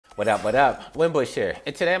What up? Winbush here,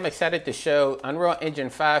 and today I'm excited to show Unreal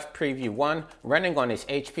Engine 5 Preview 1 running on this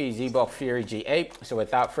HP ZBook Fury G8. So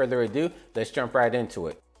without further ado, let's jump right into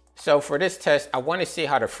it. So for this test, I want to see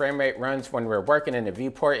how the frame rate runs when we're working in the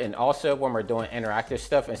viewport and also when we're doing interactive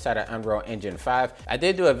stuff inside of Unreal Engine 5. I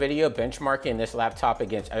did do a video benchmarking this laptop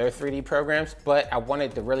against other 3D programs, but I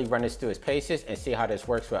wanted to really run this through its paces and see how this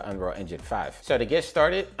works with Unreal Engine 5. So to get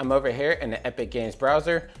started, I'm over here in the Epic Games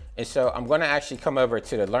browser. And so I'm going to actually come over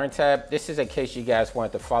to the Learn tab. This is in case you guys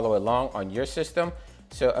want to follow along on your system.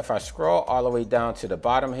 So if I scroll all the way down to the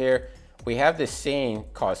bottom here, we have this scene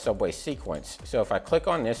called Subway Sequence. So if I click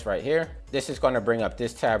on this right here, this is going to bring up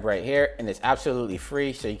this tab right here, and it's absolutely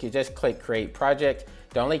free. So you can just click Create Project.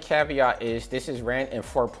 The only caveat is this is ran in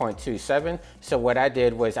 4.27. So what I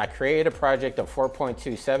did was I created a project of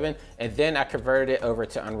 4.27 and then I converted it over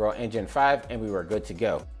to Unreal Engine 5 and we were good to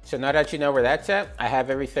go. So now that you know where that's at, I have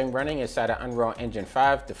everything running inside of Unreal Engine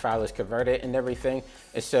 5. The file is converted and everything.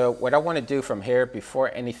 And so what I want to do from here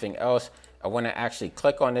before anything else, I want to actually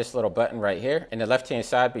click on this little button right here in the left-hand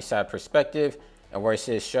side beside perspective, and where it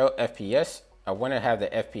says show FPS, I want to have the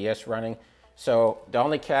FPS running. So the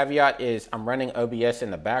only caveat is I'm running OBS in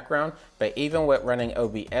the background, but even with running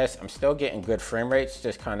OBS, I'm still getting good frame rates,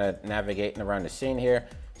 just kind of navigating around the scene here.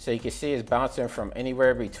 So you can see it's bouncing from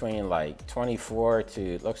anywhere between like 24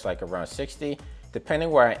 to looks like around 60, depending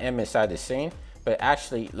where I am inside the scene. But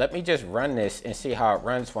actually, let me just run this and see how it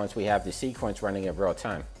runs once we have the sequence running in real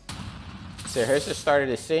time. So here's the start of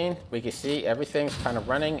the scene. We can see everything's kind of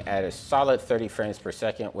running at a solid 30 frames per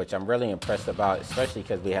second, which I'm really impressed about, especially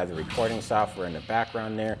because we have the recording software in the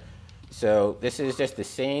background there. So this is just the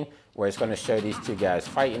scene where it's going to show these two guys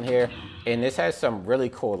fighting here. And this has some really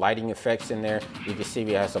cool lighting effects in there. You can see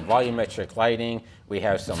we have some volumetric lighting. We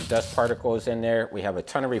have some dust particles in there. We have a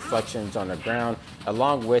ton of reflections on the ground,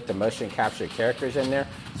 along with the motion capture characters in there.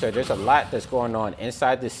 So there's a lot that's going on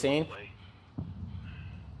inside the scene.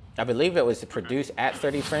 I believe it was produced at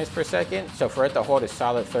 30 frames per second. So for it to hold a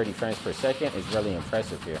solid 30 frames per second is really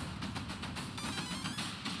impressive here.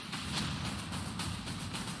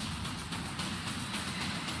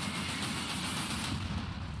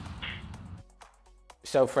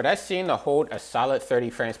 So for that scene to hold a solid 30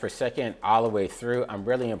 frames per second all the way through, I'm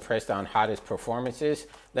really impressed on how this performance is.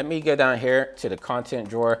 Let me go down here to the content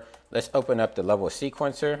drawer. Let's open up the level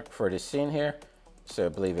sequencer for this scene here. So I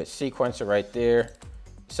believe it's sequencer right there.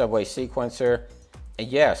 Subway sequencer. And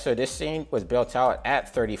yeah, so this scene was built out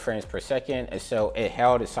at 30 frames per second, and so it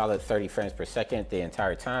held a solid 30 frames per second the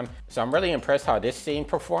entire time. So I'm really impressed how this scene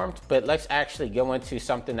performed, but let's actually go into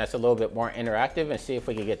something that's a little bit more interactive and see if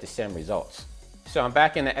we can get the same results. So I'm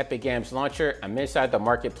back in the Epic Games launcher. I'm inside the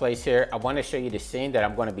marketplace here. I want to show you the scene that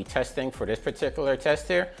I'm going to be testing for this particular test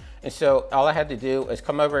here. And so all I had to do is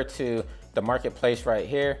come over to the marketplace right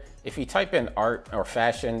here. If you type in art or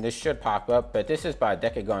fashion, this should pop up, but this is by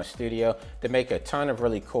Decagon Studio. They make a ton of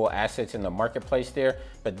really cool assets in the marketplace there.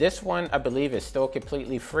 But this one, I believe, is still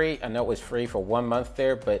completely free. I know it was free for 1 month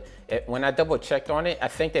there, but when I double checked on it, I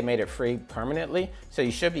think they made it free permanently. So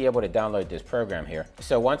you should be able to download this program here.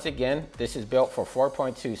 So once again, this is built for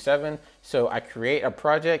 4.27. So I create a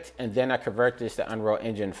project and then I convert this to Unreal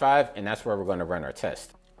Engine 5, and that's where we're going to run our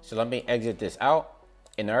test. So let me exit this out.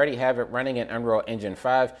 And I already have it running in Unreal Engine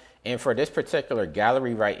 5. And for this particular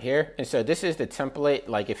gallery right here, and so this is the template,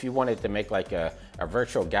 like if you wanted to make like a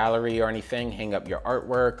virtual gallery or anything, hang up your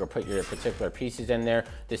artwork or put your particular pieces in there,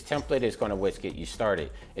 this template is going to get you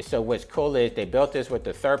started. And so what's cool is they built this with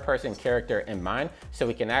the third person character in mind, so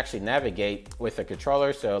we can actually navigate with the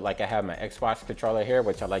controller. So like I have my Xbox controller here,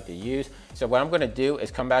 which I like to use. So what I'm going to do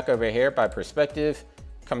is come back over here by perspective,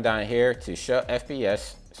 come down here to show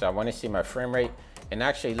FPS. So I want to see my frame rate. And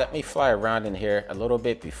actually, let me fly around in here a little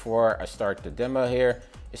bit before I start the demo here.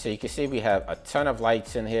 So you can see we have a ton of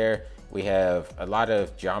lights in here. We have a lot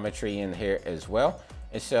of geometry in here as well.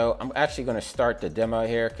 And so I'm actually going to start the demo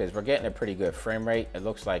here because we're getting a pretty good frame rate. It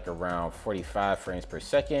looks like around 45 frames per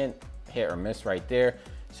second, hit or miss right there.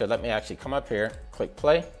 So let me actually come up here, click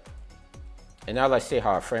play. And now let's see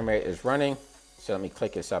how our frame rate is running. So let me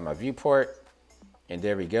click inside my viewport. And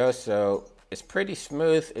there we go. So it's pretty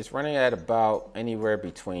smooth. It's running at about anywhere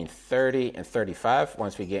between 30 and 35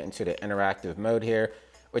 once we get into the interactive mode here,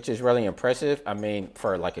 which is really impressive. I mean,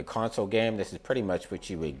 for like a console game, this is pretty much what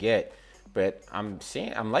you would get. But I'm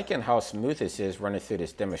liking how smooth this is running through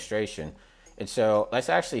this demonstration. And so let's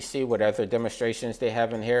actually see what other demonstrations they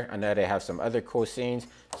have in here. I know they have some other cool scenes.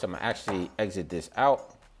 So I'm gonna actually exit this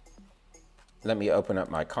out. Let me open up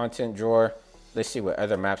my content drawer. Let's see what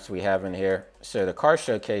other maps we have in here. So the car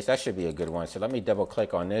showcase, that should be a good one. So let me double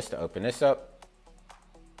click on this to open this up.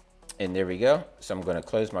 And there we go. So I'm gonna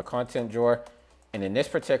close my content drawer. And in this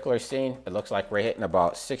particular scene, it looks like we're hitting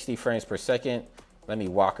about 60 frames per second. Let me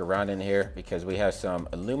walk around in here because we have some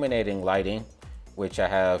illuminating lighting, which I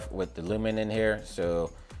have with the lumen in here. So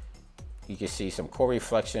you can see some cool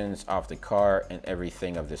reflections off the car and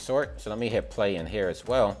everything of the sort. So let me hit play in here as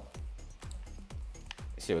well.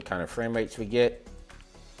 See what kind of frame rates we get.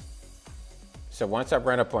 So once I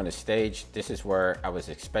run up on the stage, this is where I was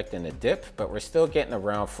expecting a dip, but we're still getting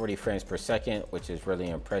around 40 frames per second, which is really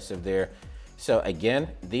impressive there. So again,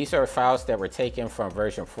 these are files that were taken from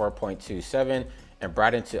version 4.27 and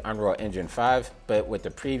brought into Unreal Engine 5, but with the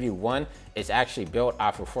preview 1, it's actually built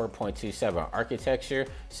off of 4.27 architecture,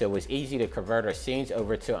 so it was easy to convert our scenes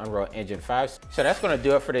over to Unreal Engine 5. So that's gonna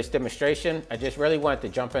do it for this demonstration. I just really wanted to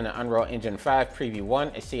jump into Unreal Engine 5 preview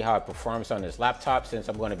 1 and see how it performs on this laptop. Since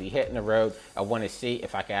I'm gonna be hitting the road, I wanna see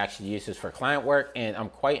if I can actually use this for client work, and I'm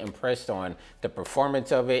quite impressed on the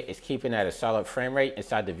performance of it. It's keeping at a solid frame rate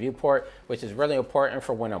inside the viewport, which is really important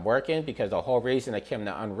for when I'm working, because the whole reason I came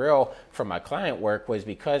to Unreal for my client work was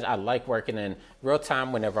because I like working in real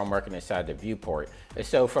time whenever I'm working inside the viewport. And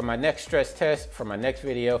so for my next stress test, for my next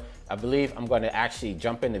video, I believe I'm going to actually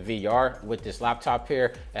jump into VR with this laptop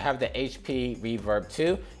here. I have the HP Reverb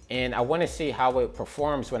 2, and I want to see how it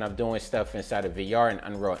performs when I'm doing stuff inside of VR and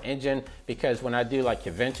Unreal Engine, because when I do like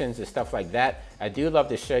conventions and stuff like that, I do love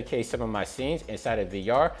to showcase some of my scenes inside of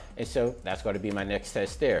VR, and so that's going to be my next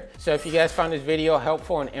test there. So if you guys found this video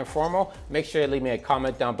helpful and informal, make sure to leave me a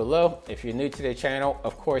comment down below. If you're new to the channel,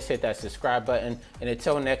 of course, hit that subscribe button, and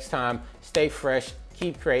until next time, stay fresh,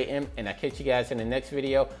 keep creating, and I'll catch you guys in the next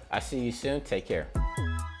video. I'll see you soon. Take care.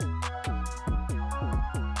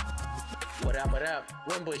 What up,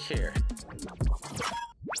 Winbush here.